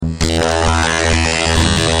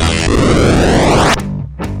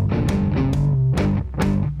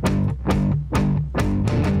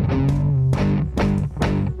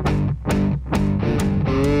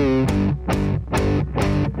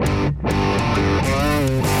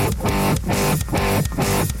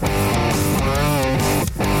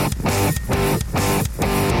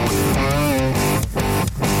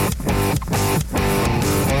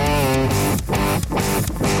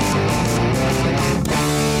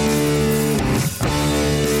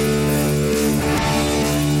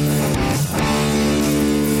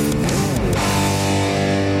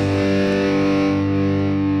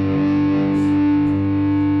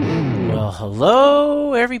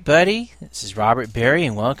everybody. This is Robert Berry,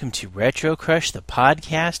 and welcome to Retro Crush, the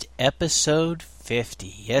podcast, episode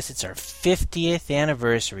 50. Yes, it's our 50th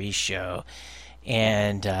anniversary show,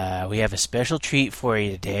 and we have a special treat for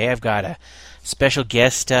you today. I've got a special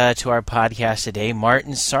guest to our podcast today,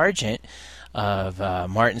 Martin Sargent of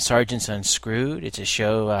Martin Sargent's Unscrewed. It's a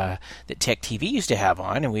show that Tech TV used to have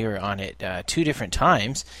on, and we were on it two different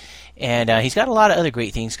times. And he's got a lot of other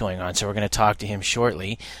great things going on, so we're going to talk to him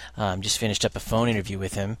shortly. Just finished up a phone interview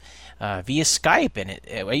with him via Skype, and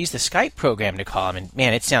I used the Skype program to call him, and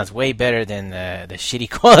man, it sounds way better than the shitty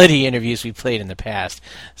quality interviews we played in the past.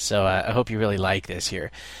 So I hope you really like this here.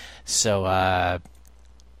 So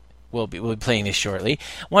we'll be playing this shortly.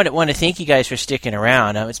 Want to thank you guys for sticking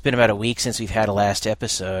around. It's been about a week since we've had a last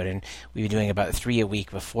episode, and we've been doing about 3 a week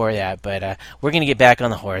before that. But we're going to get back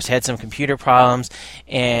on the horse. Had some computer problems,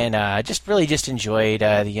 and just enjoyed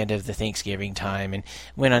the end of the Thanksgiving time, and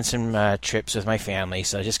went on some trips with my family.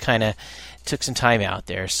 So just kind of took some time out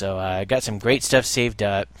there. So I got some great stuff saved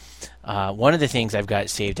up. One of the things I've got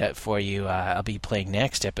saved up for you, I'll be playing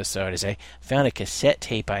next episode, is I found a cassette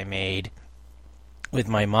tape I made with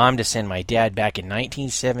my mom to send my dad back in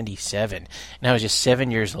 1977. And I was just 7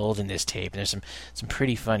 years old in this tape. And there's some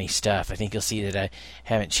pretty funny stuff. I think you'll see that I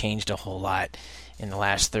haven't changed a whole lot in the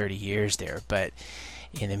last 30 years there. But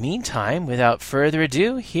in the meantime, without further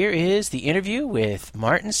ado, here is the interview with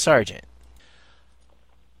Martin Sargent.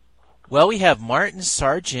 Well, we have Martin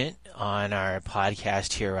Sargent on our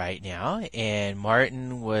podcast here right now. And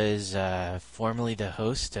Martin was formerly the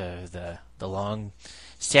host of the long,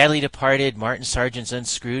 sadly departed Martin Sargent's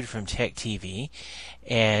Unscrewed from Tech TV,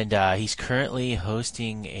 and he's currently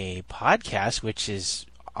hosting a podcast, which is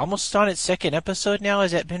almost on its second episode now.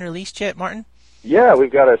 Has that been released yet, Martin? Yeah,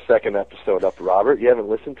 we've got our second episode up, Robert. You haven't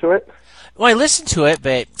listened to it? Well, I listened to it,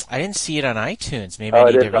 but I didn't see it on iTunes. Maybe I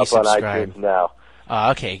need to resubscribe. It is up on iTunes now.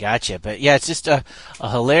 Okay, gotcha. But yeah, it's just a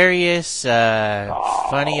hilarious,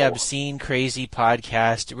 funny, obscene, crazy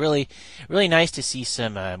podcast. Really, really nice to see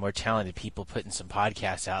some more talented people putting some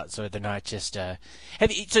podcasts out, so they're not just.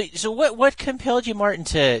 So what compelled you, Martin,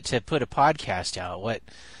 to put a podcast out?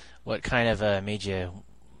 What kind of made you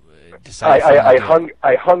decide?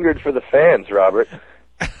 I hungered for the fans, Robert.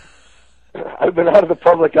 I've been out of the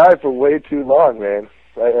public eye for way too long, man.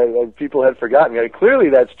 People had forgotten me. Clearly,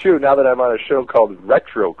 that's true. Now that I'm on a show called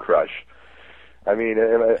Retro Crush, I mean,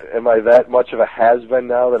 am I that much of a has-been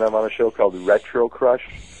now that I'm on a show called Retro Crush?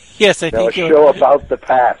 Yes, I think a show about the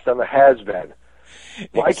past. I'm a has-been.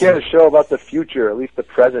 Why can't a show about the future, at least the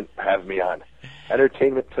present, have me on?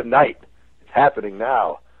 Entertainment Tonight. It's happening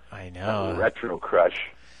now. I know. Retro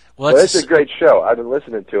Crush. Well, it's a great show. I've been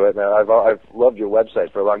listening to it, and I've loved your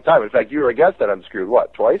website for a long time. In fact, you were a guest on Unscrewed,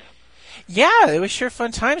 twice? Yeah, it was sure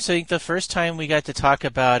fun times. So I think the first time we got to talk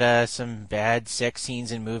about some bad sex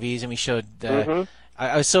scenes in movies, and we showed.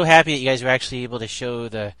 I was so happy that you guys were actually able to show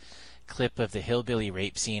the clip of the hillbilly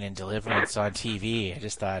rape scene in Deliverance on TV. I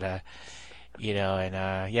just thought, we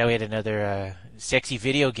had another sexy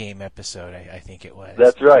video game episode. I think it was.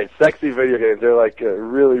 That's right, sexy video games. They're like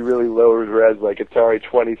really, really low res, like Atari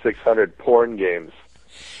 2600 porn games.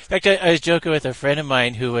 In fact, I was joking with a friend of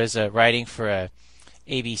mine who was writing for a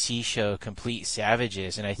ABC show, Complete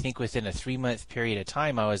Savages, and I think within a 3-month period of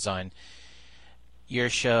time I was on your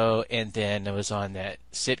show, and then I was on that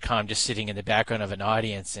sitcom just sitting in the background of an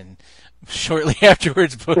audience, and shortly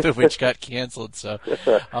afterwards both of which got canceled. So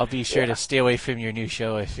I'll be sure to stay away from your new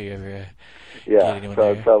show if you ever get anyone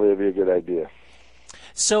there. Probably would be a good idea.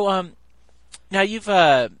 So now you've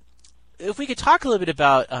if we could talk a little bit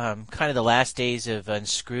about kind of the last days of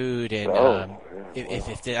Unscrewed, and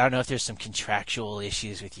if I don't know if there's some contractual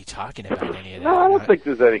issues with you talking about any of that. No, I don't think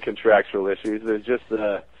there's any contractual issues. There's just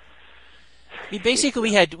basically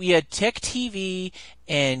we had Tech TV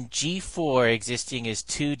and G4 existing as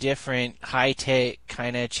two different high-tech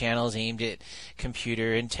kind of channels aimed at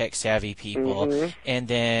computer and tech-savvy people, and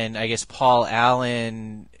then I guess Paul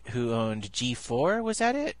Allen, who owned G4, was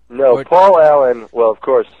that it? No, Paul Allen, well, of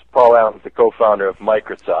course, Paul Allen's the co-founder of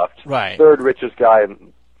Microsoft, right? Third richest guy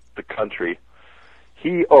in the country.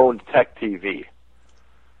 He owned Tech TV,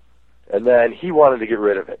 and then he wanted to get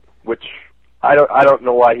rid of it, which I don't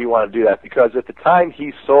know why he wanted to do that, because at the time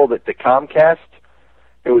he sold it to Comcast,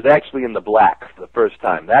 it was actually in the black for the first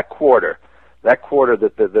time. That quarter that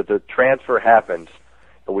the transfer happened,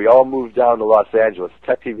 and we all moved down to Los Angeles,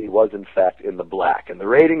 Tech TV was, in fact, in the black. And the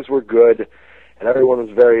ratings were good, and everyone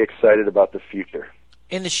was very excited about the future.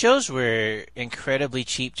 And the shows were incredibly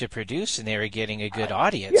cheap to produce, and they were getting a good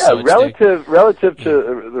audience. Yeah, so relative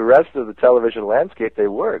to the rest of the television landscape, they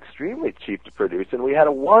were extremely cheap to produce, and we had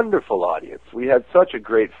a wonderful audience. We had such a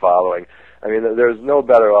great following. I mean, there's no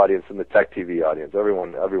better audience than the Tech TV audience.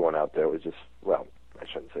 Everyone out there was just, well, I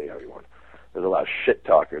shouldn't say everyone. There's a lot of shit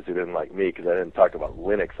talkers who didn't like me because I didn't talk about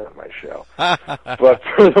Linux on my show. But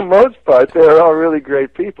for the most part, they were all really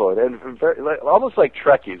great people, and very, almost like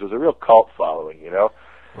Trekkies. It was a real cult following, you know.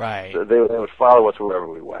 Right. So they would follow us wherever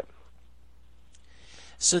we went.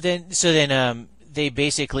 So then, they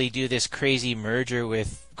basically do this crazy merger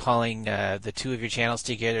with calling the two of your channels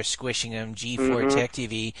together, squishing them, G4 Tech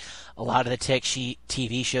TV. A lot of the Tech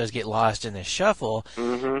TV shows get lost in the shuffle.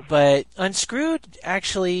 But Unscrewed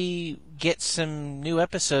actually gets some new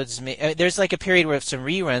episodes. There's like a period where some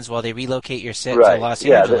reruns while they relocate your set to Los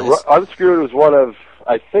Angeles. Yeah, Unscrewed was one of,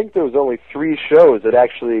 I think there was only 3 shows that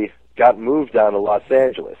actually got moved down to Los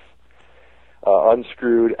Angeles.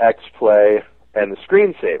 Unscrewed, X-Play, and the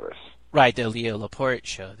Screensavers. Right, the Leo Laporte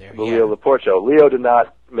show there. The Leo Laporte show. Leo did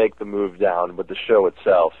not make the move down, but the show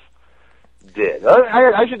itself did.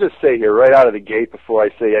 I should just say here, right out of the gate, before I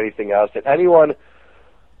say anything else, that anyone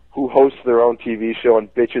who hosts their own TV show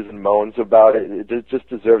and bitches and moans about it, it just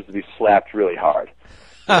deserves to be slapped really hard.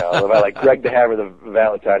 You know, like Greg the Hammer the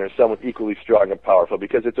Valentine or someone equally strong and powerful,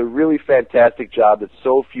 because it's a really fantastic job that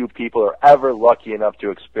so few people are ever lucky enough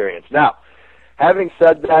to experience. Now, having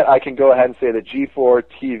said that, I can go ahead and say that G4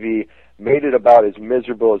 TV made it about as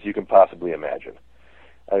miserable as you can possibly imagine.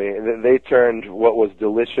 I mean, they turned what was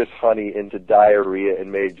delicious honey into diarrhea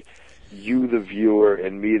and made you, the viewer,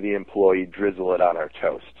 and me, the employee, drizzle it on our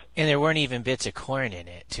toast. And there weren't even bits of corn in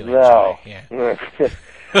it to enjoy. Yeah.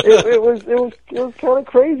 it was kind of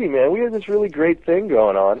crazy, man. We had this really great thing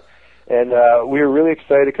going on, and we were really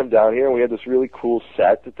excited to come down here, and we had this really cool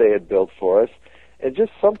set that they had built for us, and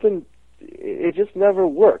just something. It just never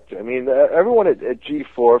worked. I mean, everyone at G4,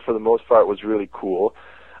 for the most part, was really cool.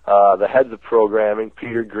 The heads of programming,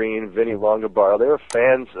 Peter Green, Vinny Longobardo, they were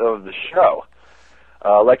fans of the show.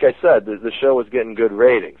 Like I said, the show was getting good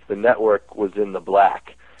ratings. The network was in the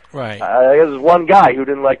black. Right. There's one guy who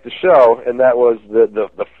didn't like the show, and that was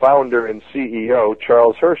the founder and CEO,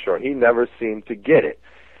 Charles Hirschhorn. He never seemed to get it.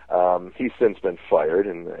 He's since been fired,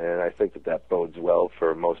 and I think that bodes well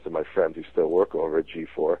for most of my friends who still work over at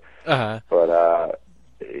G4. But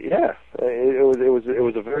yeah, it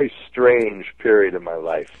was a very strange period in my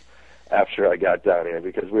life after I got down here,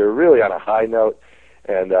 because we were really on a high note,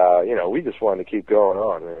 and you know, we just wanted to keep going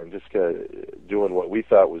on and just doing what we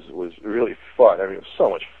thought was really fun. I mean, it was so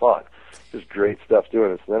much fun, just great stuff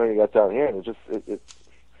doing it. So then we got down here, and it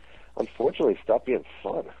unfortunately stopped being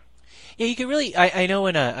fun. Yeah, you could really. I know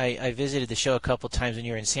when I visited the show a couple times when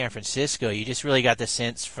you were in San Francisco, you just really got the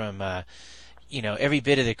sense from you know, every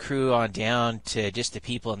bit of the crew on down to just the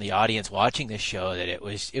people in the audience watching the show that it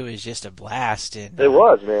was just a blast. And it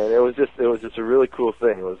was, man. It was just a really cool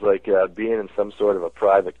thing. It was like being in some sort of a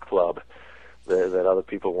private club that other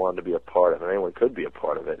people wanted to be a part of, and anyone could be a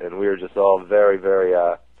part of it. And we were just all very, very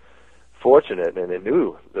fortunate, and it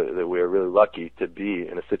knew that we were really lucky to be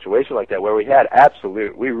in a situation like that where we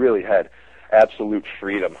really had absolute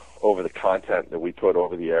freedom over the content that we put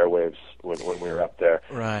over the airwaves when we were up there.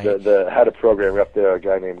 Right. The head of programming up there, a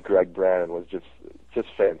guy named Greg Brannon, was just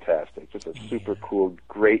fantastic, just a super cool,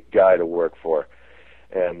 great guy to work for.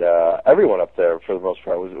 And everyone up there, for the most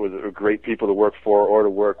part, was great people to work for or to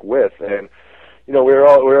work with. And you know, we were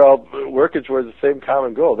all working towards the same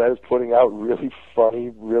common goal. That is putting out really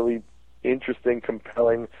funny, really interesting,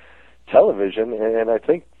 compelling television, and I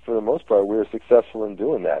think for the most part we were successful in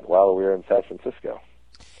doing that while we were in San Francisco.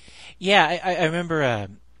 Yeah, I remember.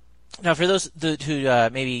 Now, for those who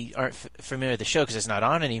maybe aren't familiar with the show because it's not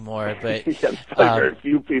on anymore, but yeah, very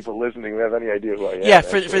few people listening who have any idea who I am. Yeah,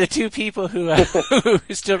 for the two people who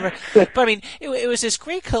still remember. But I mean, it was this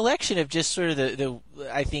great collection of just sort of the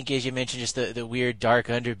I think, as you mentioned, just the weird dark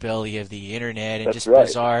underbelly of the internet and That's just right.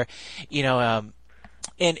 bizarre, you know.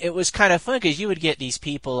 And it was kind of fun because you would get these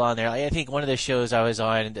people on there. I think one of the shows I was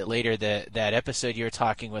on that later, that episode, you were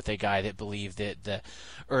talking with a guy that believed that the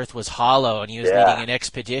Earth was hollow, and he was leading an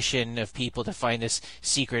expedition of people to find this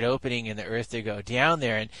secret opening in the Earth to go down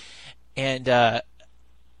there. And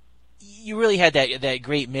you really had that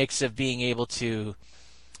great mix of being able to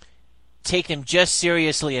take them just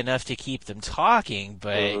seriously enough to keep them talking,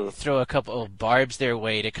 but throw a couple of barbs their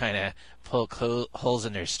way to kind of poke holes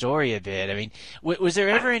in their story a bit. I mean, was there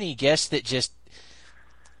ever any guest that just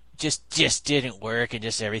didn't work and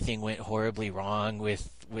just everything went horribly wrong with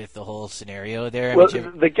the whole scenario there? Well,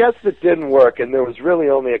 the guests that didn't work, and there was really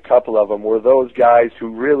only a couple of them, were those guys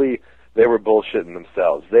who really, they were bullshitting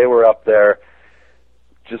themselves. They were up there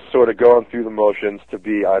just sort of going through the motions to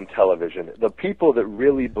be on television. The people that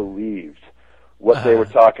really believed what they were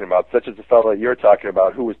talking about, such as the fellow that you're talking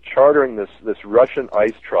about, who was chartering this Russian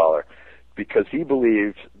ice trawler because he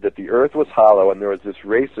believed that the Earth was hollow and there was this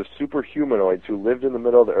race of superhumanoids who lived in the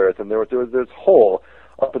middle of the Earth, and there was this hole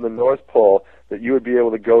up in the North Pole that you would be able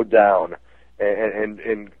to go down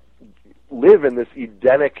and live in this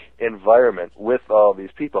Edenic environment with all these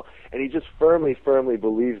people. And he just firmly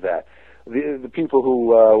believed that. The people who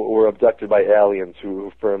were abducted by aliens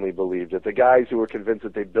who firmly believed it, the guys who were convinced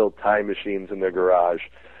that they built time machines in their garage,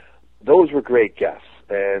 those were great guests.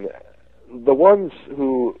 And the ones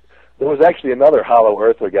who... There was actually another Hollow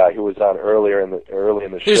Earther guy who was on early in the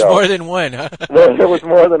show. There's more than one, huh? There was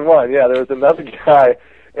more than one, yeah. There was another guy,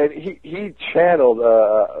 and he channeled,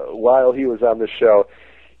 while he was on the show,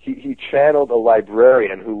 he channeled a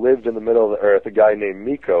librarian who lived in the middle of the Earth, a guy named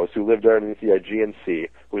Mikos, who lived underneath the Aegean Sea,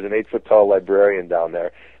 who was an 8-foot-tall librarian down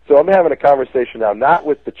there. So I'm having a conversation now, not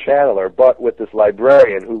with the channeler, but with this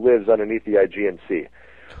librarian who lives underneath the Aegean Sea.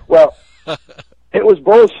 Well... It was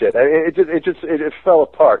bullshit. I mean, it fell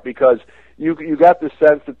apart because you got the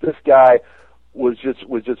sense that this guy was just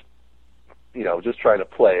trying to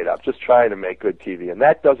play it up, just trying to make good TV, and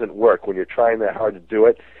that doesn't work when you're trying that hard to do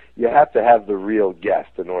it. You have to have the real guest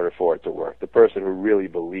in order for it to work, the person who really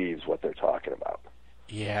believes what they're talking about.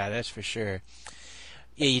 Yeah, that's for sure.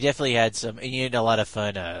 Yeah, you definitely had some, and you had a lot of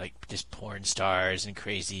fun, like just porn stars and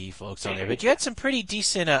crazy folks on there, but you had some pretty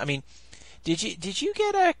decent. I mean, did you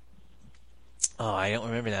get a? Oh, I don't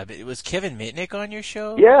remember that, but it was Kevin Mitnick on your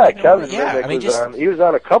show? Yeah, Kevin Mitnick was on. He was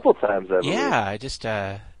on a couple times, I believe. Yeah, I just...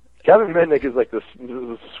 Kevin Mitnick is like the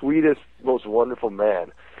sweetest, most wonderful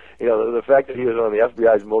man. You know, the fact that he was on the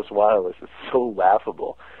FBI's Most Wanted list is so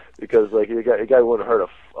laughable because, like, a guy wouldn't hurt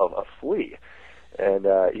a flea. And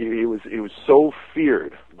he was so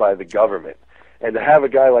feared by the government. And to have a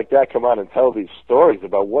guy like that come on and tell these stories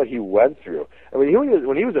about what he went through. I mean,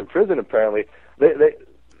 when he was in prison, apparently,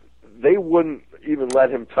 they wouldn't even let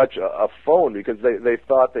him touch a phone because they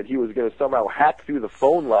thought that he was going to somehow hack through the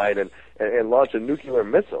phone line and launch a nuclear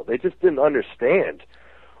missile. They just didn't understand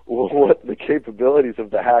what the capabilities of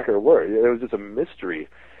the hacker were. It was just a mystery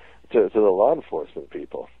to the law enforcement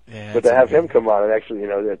people. Yeah, but to have him come on and actually,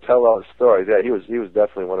 tell all his stories, yeah, he was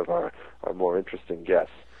definitely one of our more interesting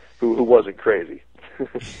guests who wasn't crazy.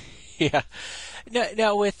 Yeah.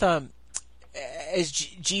 Now with as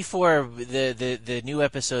G4, the new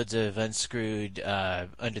episodes of Unscrewed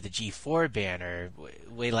under the G4 banner,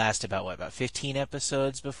 we last about 15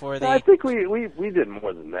 episodes before they... I think we did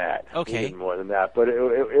more than that. Okay. We did more than that, but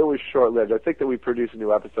it was short-lived. I think that we produced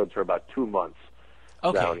new episodes for about 2 months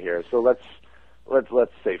down here. So let's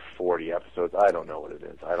say 40 episodes. I don't know what it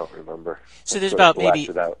is. I don't remember. So there's about maybe...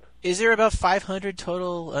 Is there about 500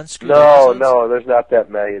 total Unscrewed episodes? No, there's not that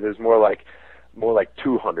many. There's more like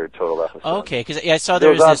 200 total episodes. Okay, because I saw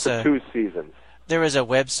there was this 2 seasons. There was a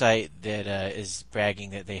website that is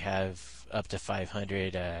bragging that they have up to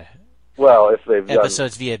 500 if they've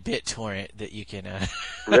episodes via BitTorrent that you can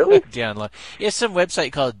really download. It's some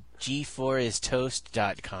website called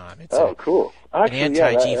G4istoast.com. It's cool. Actually, an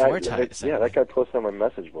anti-G4 type. Yeah, that guy posted on my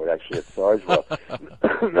message board actually at Sargent.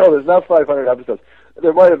 No, there's not 500 episodes.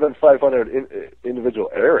 There might have been 500 individual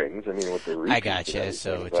airings. I mean, with the repeats. I gotcha.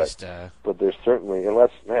 So but there's certainly, I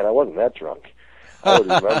wasn't that drunk. I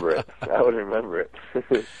would remember it.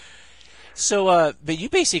 So, but you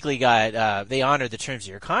basically got they honored the terms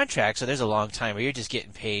of your contract. So there's a long time where you're just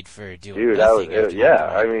getting paid for doing nothing.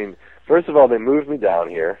 I mean, first of all, they moved me down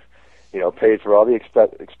here. Paid for all the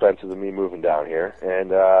expenses of me moving down here,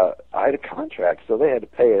 and I had a contract, so they had to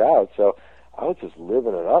pay it out. So I was just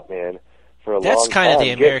living it up, man. For a long time. That's kind of the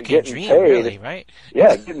American dream, paid, really, right?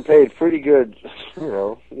 Yeah, getting paid pretty good.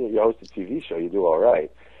 You host a TV show, you do all right,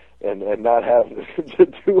 and not have to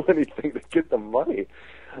do anything to get the money.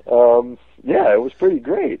 Yeah, it was pretty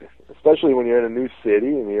great, especially when you're in a new city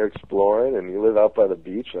and you're exploring and you live out by the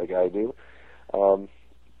beach like I do.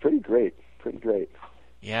 Pretty great.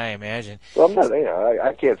 Yeah, I imagine. So I'm not,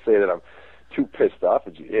 I can't say that I'm too pissed off.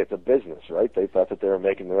 It's a business, right? They thought that they were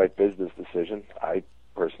making the right business decision. I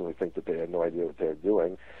personally think that they had no idea what they were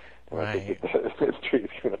doing. And right. I think that the industry is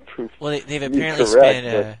going to prove. Well, they've apparently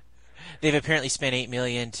spent. They've apparently spent $8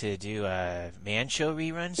 million to do Man Show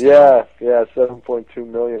reruns. Yeah, $7.2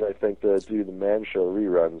 million, I think, to do the Man Show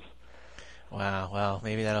reruns. Wow. Well,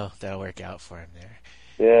 maybe that'll work out for him there.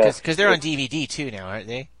 Yeah, because they're on DVD too now, aren't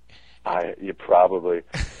they? You probably.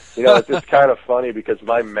 It's kind of funny because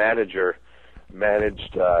my manager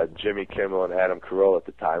managed Jimmy Kimmel and Adam Carolla at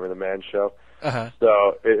the time of the Man Show. Uh-huh.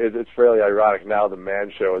 So it's fairly ironic now the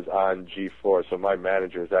Man Show is on G4, so my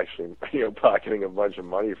manager is actually pocketing a bunch of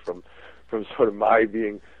money from sort of my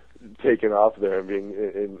being taken off there and being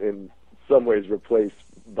in some ways replaced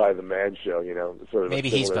by the Man Show, sort of. Maybe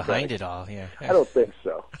he's behind it all. Yeah. I don't think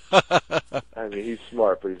so. I mean, he's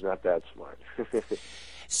smart, but he's not that smart.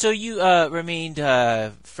 So you remained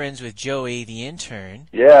friends with Joey, the intern.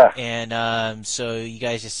 Yeah. And so you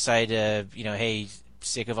guys just decided to, hey,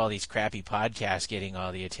 sick of all these crappy podcasts getting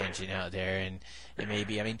all the attention out there, and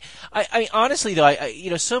maybe, I mean, honestly though,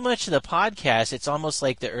 so much of the podcast, it's almost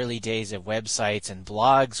like the early days of websites and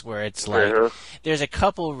blogs, where it's like there's a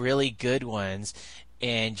couple really good ones,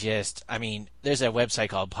 and just, I mean, there's a website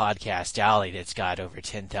called Podcast Alley that's got over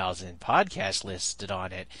 10,000 podcasts listed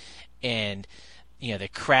on it, and the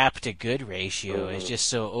crap to good ratio is just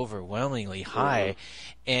so overwhelmingly high,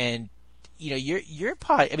 and your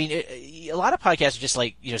pod. I mean, a lot of podcasts are just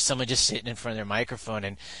like someone just sitting in front of their microphone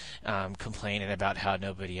and complaining about how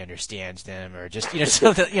nobody understands them, or just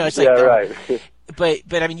something. It's like right.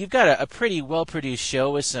 But I mean, you've got a pretty well produced show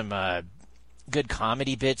with some good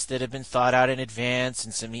comedy bits that have been thought out in advance,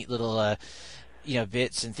 and some neat little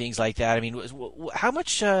bits and things like that. I mean, how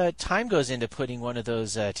much time goes into putting one of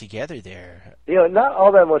those together there? Not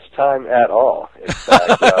all that much time at all. In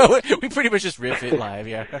fact, we pretty much just riff it live.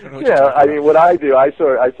 Yeah. I mean, what I do, I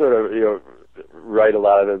sort of write a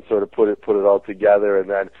lot of it and sort of put it all together, and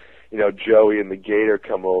then Joey and the Gator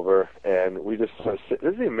come over, and we just sort of sit.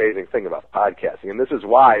 This is the amazing thing about podcasting, and this is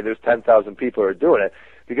why there's 10,000 people who are doing it,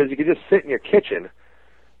 because you can just sit in your kitchen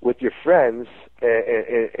with your friends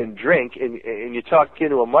and drink, and you talk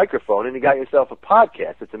into a microphone, and you got yourself a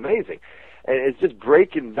podcast. It's amazing. And it's just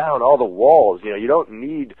breaking down all the walls. You don't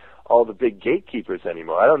need all the big gatekeepers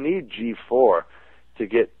anymore. I don't need G4 to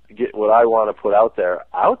get what I want to put out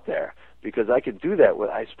there, because I could do that.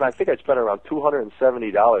 I think I spent around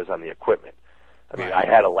 $270 on the equipment. I mean, I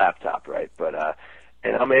had a laptop, right? But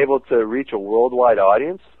and I'm able to reach a worldwide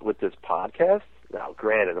audience with this podcast. Now,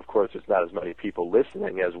 granted, of course, there's not as many people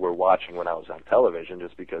listening as were watching when I was on television,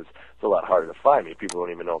 just because it's a lot harder to find me. People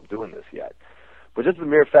don't even know I'm doing this yet. But just the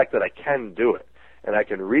mere fact that I can do it, and I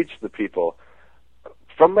can reach the people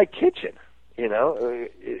from my kitchen,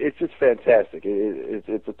 it's just fantastic.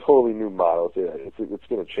 It's a totally new model. It's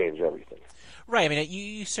going to change everything. Right. I mean,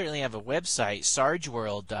 you certainly have a website,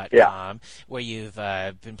 sargeworld.com, where you've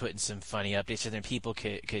been putting some funny updates, so then people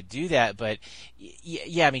could do that. But,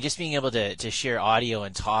 yeah, I mean, just being able to share audio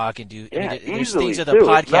and talk and do, there's things of the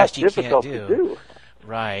podcast you can't do.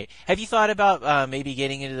 Right. Have you thought about maybe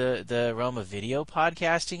getting into the realm of video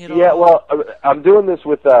podcasting at all? Yeah, well, I'm doing this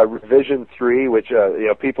with Revision 3, which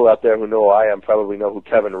people out there who know I am probably know who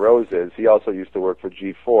Kevin Rose is. He also used to work for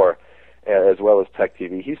G4. As well as Tech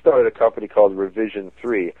TV. He started a company called Revision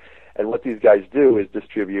 3, and what these guys do is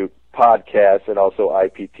distribute podcasts and also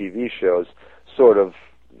IPTV shows, sort of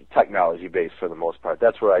technology-based for the most part.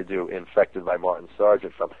 That's where I do Infected by Martin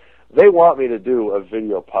Sargent from. They want me to do a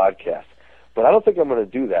video podcast, but I don't think I'm going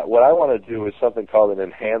to do that. What I want to do is something called an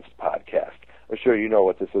enhanced podcast. I'm sure you know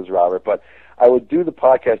what this is, Robert, but I would do the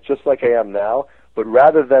podcast just like I am now, but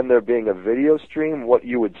rather than there being a video stream, what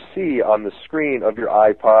you would see on the screen of your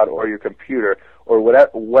iPod or your computer or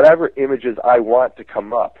whatever images I want to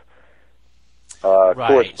come up,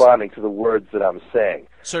 corresponding to the words that I'm saying.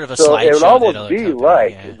 Sort of a slideshow. It would almost be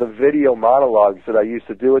like the video monologues that I used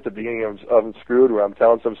to do at the beginning of Unscrewed, where I'm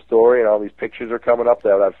telling some story and all these pictures are coming up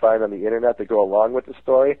that I find on the internet that go along with the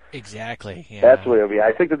story. Exactly. Yeah. That's what it'll be.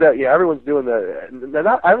 I think that everyone's doing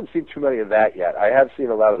I haven't seen too many of that yet. I have seen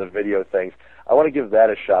a lot of the video things. I want to give that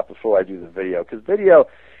a shot before I do the video, because video,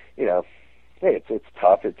 hey, it's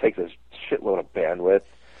tough. It takes a shitload of bandwidth.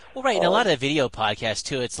 Well, right, and a lot of video podcasts,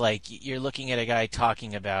 too, it's like you're looking at a guy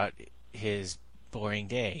talking about his boring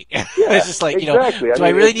day. Yeah, it's just like, exactly. I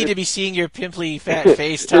really need to be seeing your pimply fat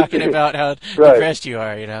face talking about how depressed you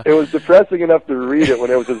are, It was depressing enough to read it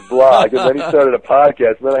when it was his blog, and then he started a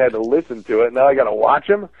podcast, and then I had to listen to it, and now I got to watch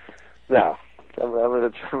him? No. I'm going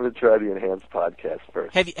to try the enhanced podcast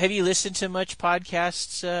first. Have you listened to much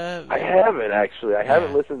podcasts? I haven't, actually. I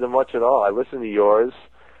haven't listened to much at all. I listened to yours.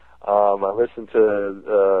 I listened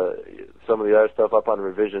to some of the other stuff up on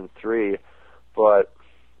Revision 3, but...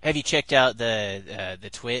 Have you checked out the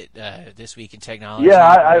Twit, This Week in Technology? Yeah,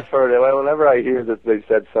 I've heard it. Whenever I hear that they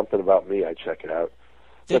said something about me, I check it out.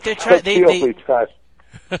 That's the only time.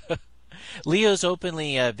 Leo's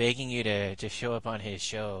openly begging you to show up on his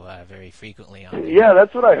show very frequently. Yeah,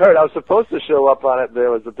 that's what I heard. I was supposed to show up on it.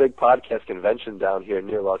 There was a big podcast convention down here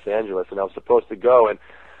near Los Angeles, and I was supposed to go, and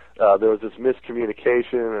there was this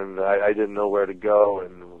miscommunication, and I didn't know where to go,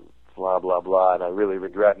 and blah, blah, blah, and I really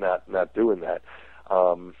regret not doing that,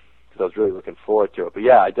 because I was really looking forward to it. But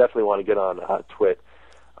yeah, I definitely want to get on Twit.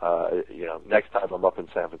 next time I'm up in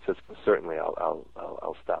San Francisco, certainly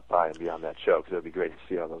I'll stop by and be on that show because it would be great to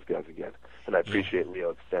see all those guys again. And I appreciate Leo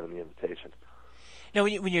extending the invitation. Now,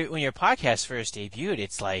 when your podcast first debuted,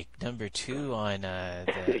 it's like number 2 on the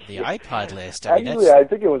iPod list. Actually, I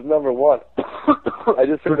think it was number 1. I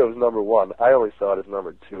just heard it was number 1. I only saw it as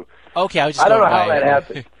number 2. Okay, I don't know how that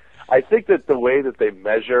happened. I think that the way that they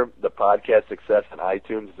measure the podcast success on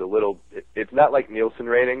iTunes is a little. It's not like Nielsen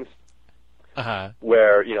ratings.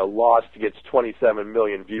 Where Lost gets 27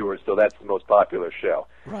 million viewers, so that's the most popular show.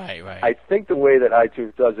 Right. I think the way that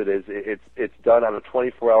iTunes does it is it's done on a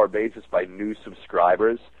 24-hour basis by new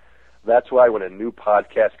subscribers. That's why when a new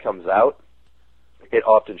podcast comes out, it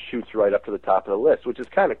often shoots right up to the top of the list, which is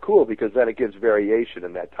kind of cool because then it gives variation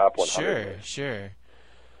in that top 100. Sure.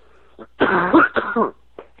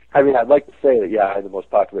 I mean, I'd like to say that, I had the most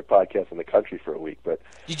popular podcast in the country for a week, but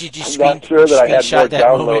I'm not sure that I had more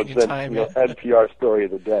downloads than NPR Story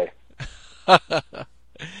of the Day.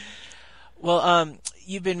 Well,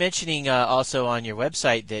 you've been mentioning also on your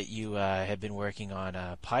website that you have been working on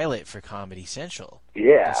a pilot for Comedy Central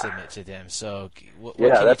to submit to them. So what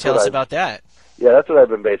can you tell us about that? Yeah, that's what I've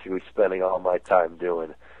been basically spending all my time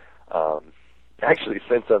doing. Actually,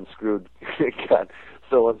 since Unscrewed got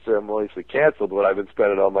so unceremoniously canceled, what I've been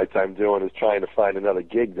spending all my time doing is trying to find another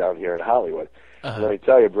gig down here in Hollywood. And let me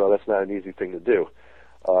tell you, bro, that's not an easy thing to do.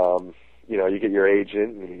 You get your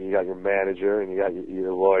agent, and you got your manager, and you got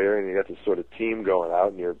your lawyer, and you got this sort of team going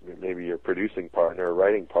out, and maybe your producing partner or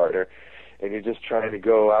writing partner, and you're just trying to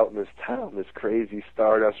go out in this town, this crazy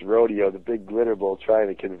Stardust rodeo, the big glitter bowl, trying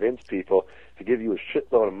to convince people to give you a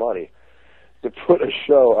shitload of money to put a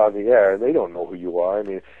show on the air, and they don't know who you are. I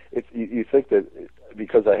mean, you think that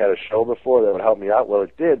because I had a show before that would help me out. Well,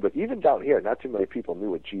 it did, but even down here, not too many people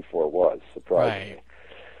knew what G4 was, surprisingly. Right.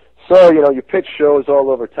 So, you pitch shows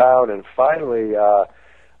all over town, and finally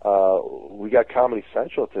we got Comedy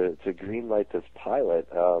Central to greenlight this pilot.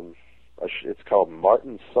 It's called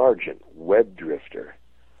Martin Sargent, Web Drifter.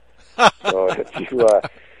 So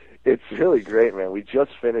it's really great, man. We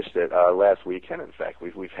just finished it last weekend, in fact.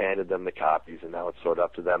 We've handed them the copies, and now it's sort of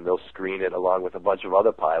up to them. They'll screen it along with a bunch of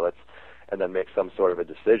other pilots and then make some sort of a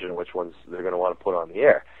decision which ones they're going to want to put on the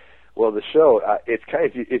air. Well, the show, it's kind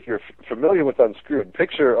of, if you're familiar with Unscrewed,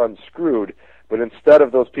 picture Unscrewed, but instead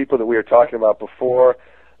of those people that we were talking about before,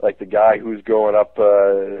 like the guy who's going up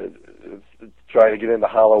trying to get into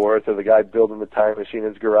Hollow Earth, or the guy building the time machine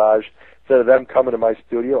in his garage, instead of them coming to my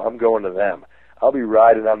studio, I'm going to them. I'll be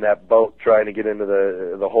riding on that boat trying to get into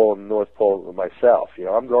the whole North Pole myself.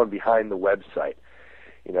 I'm going behind the website.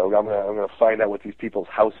 I'm going to find out what these people's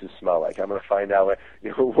houses smell like. I'm going to find out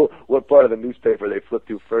what part of the newspaper they flip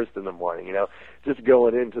to first in the morning. Just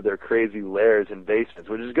going into their crazy lairs and basements,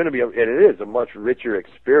 which is going to be, and it is a much richer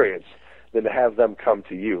experience than to have them come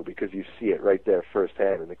to you because you see it right there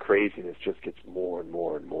firsthand, and the craziness just gets more and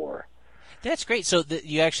more and more. That's great. So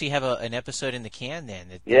you actually have an episode in the can then?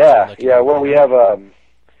 Well, we have a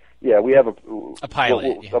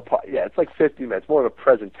pilot. It's like 50 minutes, more of a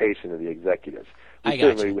presentation to the executives. We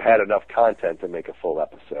certainly had enough content to make a full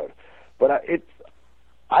episode, but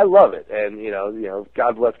I love it, and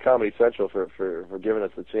God bless Comedy Central for giving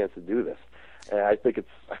us the chance to do this. And I think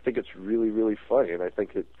it's really, really funny, and I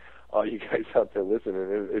think that all you guys out there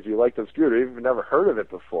listening, if you like Unscrewed or even never heard of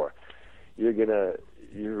it before, you're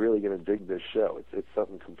really gonna dig this show. It's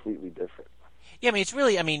something completely different. Yeah, I mean, it's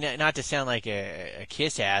really, not to sound like a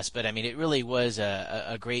kiss ass, but it really was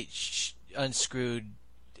a great Unscrewed.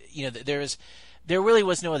 There really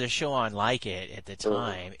was no other show on like it at the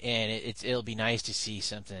time, and it'll be nice to see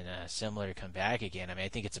something similar come back again. I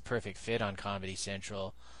think it's a perfect fit on Comedy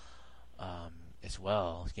Central as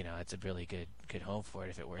well. It's a really good home for it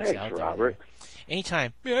if it works out there. Robert.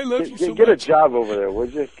 Anytime. Man, I love you so much. Get a job over there,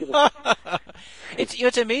 would you?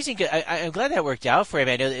 It's amazing. I'm glad that worked out for you.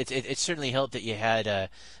 I know it certainly helped that you had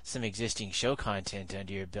some existing show content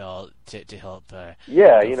under your belt to help.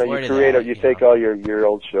 You take all your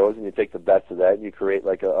old shows and you take the best of that and you create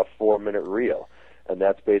like a 4-minute reel, and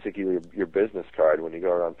that's basically your business card when you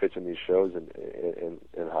go around pitching these shows in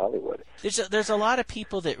Hollywood. There's a lot of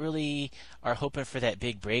people that really are hoping for that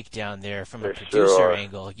big breakdown there from a producer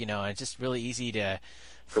angle. It's just really easy to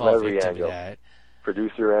fall victim to that.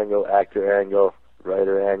 Producer angle, actor angle,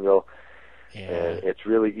 writer angle. Yeah. And it's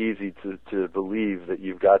really easy to believe that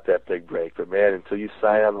you've got that big break. But, man, until you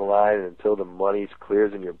sign on the line and until the money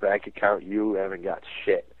clears in your bank account, you haven't got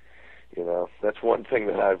shit. That's one thing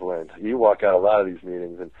that I've learned. You walk out a lot of these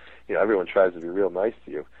meetings, and, everyone tries to be real nice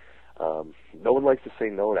to you. No one likes to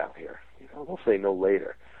say no down here. They'll say no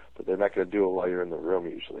later, but they're not going to do it while you're in the room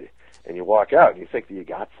usually. And you walk out, and you think that you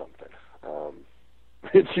got something.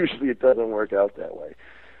 usually it doesn't work out that way.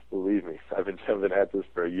 Believe me, I've been at this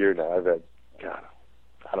for a year now. I've had, God,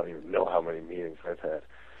 I don't even know how many meetings I've had.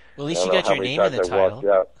 Well, at least you got your name in the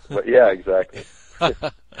title. But yeah, exactly.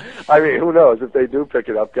 I mean, who knows? If they do pick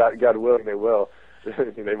it up, God willing, they will.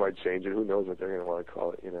 They might change it. Who knows what they're going to want to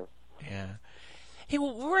call it, Yeah. Hey,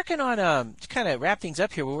 well, we're working on, to kind of wrap things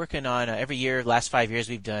up here, we're working on, every year, last 5 years,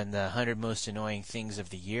 we've done the 100 Most Annoying Things of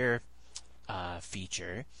the Year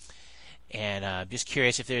feature. And just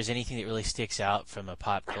curious if there's anything that really sticks out from a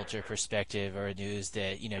pop culture perspective or news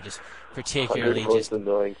that, just particularly 100 most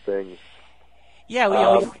annoying things. Yeah,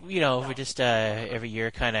 we just every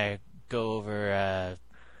year kind of go over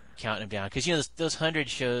counting them down because those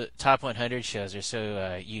top 100 shows are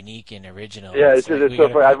so unique and original. Yeah, it's so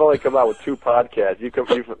funny. I've only come out with 2 podcasts. You come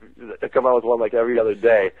out with one like every other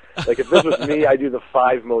day. Like if this was me, I do the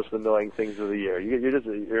 5 most annoying things of the year.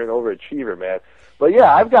 You're an overachiever, man. But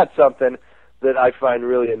yeah, I've got something that I find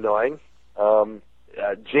really annoying.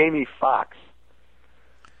 Jamie Foxx.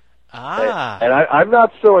 And I'm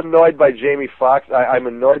not so annoyed by Jamie Foxx. I'm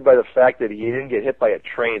annoyed by the fact that he didn't get hit by a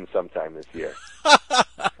train sometime this year.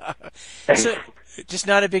 So, just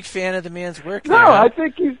not a big fan of the man's work. No, I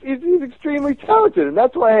think he's extremely talented, and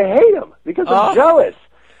that's why I hate him because I'm jealous.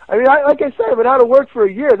 I mean, like I said, I've been out of work for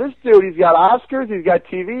a year. This dude, he's got Oscars, he's got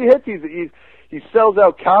TV hits, he sells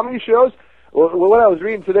out comedy shows. Well, what I was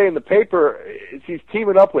reading today in the paper is he's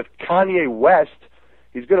teaming up with Kanye West.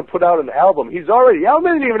 He's going to put out an album. The album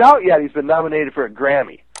isn't even out yet. He's been nominated for a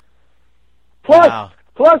Grammy. Plus,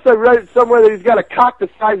 I read somewhere that he's got a cock the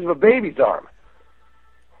size of a baby's arm.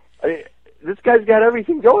 I mean, this guy's got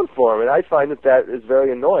everything going for him, and I find that is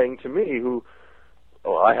very annoying to me.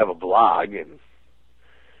 I have a blog and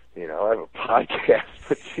I have a podcast,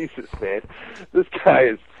 but Jesus, man, this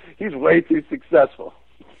guy he's way too successful.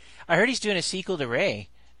 I heard he's doing a sequel to Ray.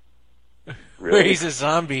 Really? Where he's a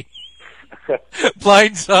zombie.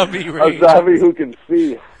 Blind zombie Ray. A zombie who can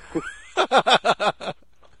see.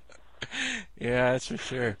 Yeah, that's for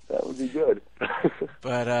sure. That would be good.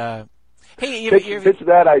 But, hey, pitch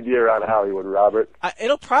that idea around Hollywood, Robert.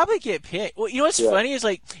 It'll probably get picked. Well, what's funny is,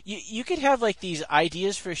 like, you could have, like, these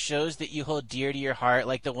ideas for shows that you hold dear to your heart,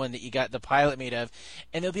 like the one that you got the pilot made of,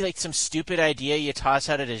 and there'll be, like, some stupid idea you toss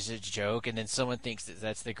out as a joke, and then someone thinks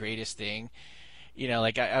that's the greatest thing.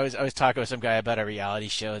 Like I was talking with some guy about a reality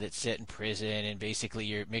show that's set in prison, and basically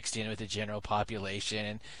you're mixed in with the general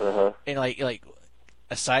population, and like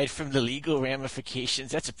aside from the legal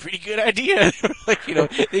ramifications, that's a pretty good idea. Like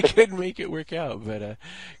they couldn't make it work out, but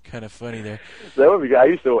kind of funny there. That would be good. I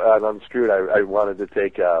used to on Unscrewed. I wanted to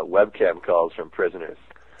take webcam calls from prisoners.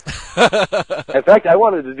 In fact, I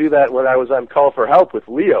wanted to do that when I was on Call for Help with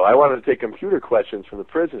Leo. I wanted to take computer questions from the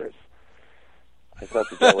prisoners. I thought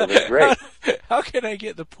that would be great. How can I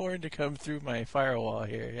get the porn to come through my firewall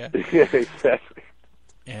here? Yeah. Yeah, exactly.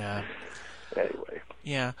 Yeah. Anyway.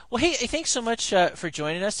 Yeah. Well, hey, thanks so much for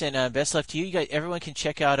joining us, and best luck to you. Everyone can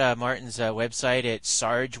check out Martin's website at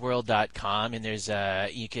sargeworld.com, and there's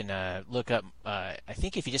you can look up. I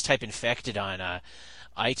think if you just type "infected" on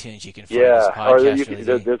iTunes, you can find this podcast.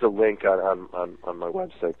 Or there's a link on my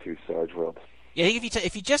website too, Sarge World. Yeah,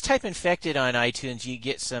 if you just type "infected" on iTunes, you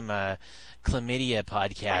get some chlamydia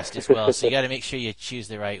podcast as well. So you got to make sure you choose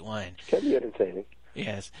the right one. Can be entertaining.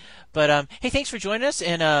 Yes, but hey, thanks for joining us,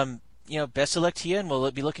 and best of luck to you, and we'll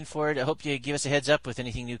be looking forward. I hope you give us a heads up with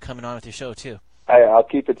anything new coming on with your show too. I'll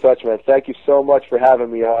keep in touch, man. Thank you so much for having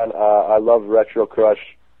me on. I love Retro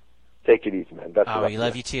Crush. Take it easy, man. Best of luck. We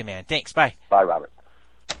love you too, man. Thanks. Bye. Bye, Robert.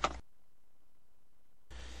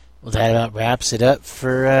 Well, that about wraps it up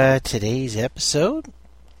for today's episode.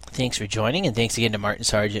 Thanks for joining, and thanks again to Martin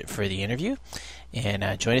Sargent for the interview.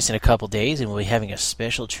 And join us in a couple days, and we'll be having a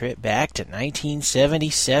special trip back to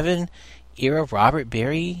 1977 era Robert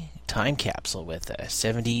Berry time capsule with a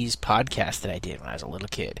 70s podcast that I did when I was a little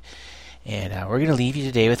kid. And we're going to leave you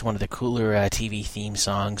today with one of the cooler TV theme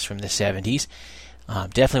songs from the 70s.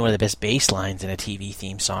 Definitely one of the best bass lines in a TV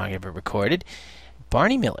theme song ever recorded.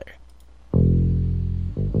 Barney Miller.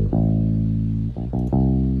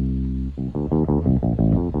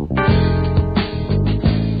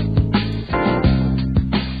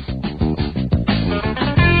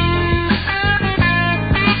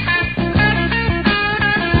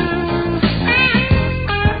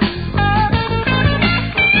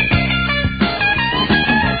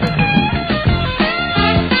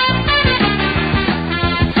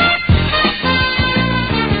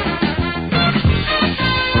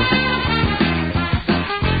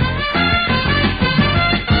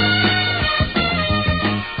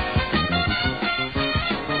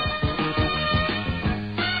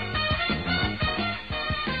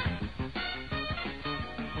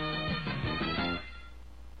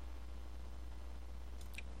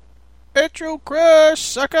 Retro Crush,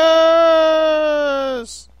 suckers!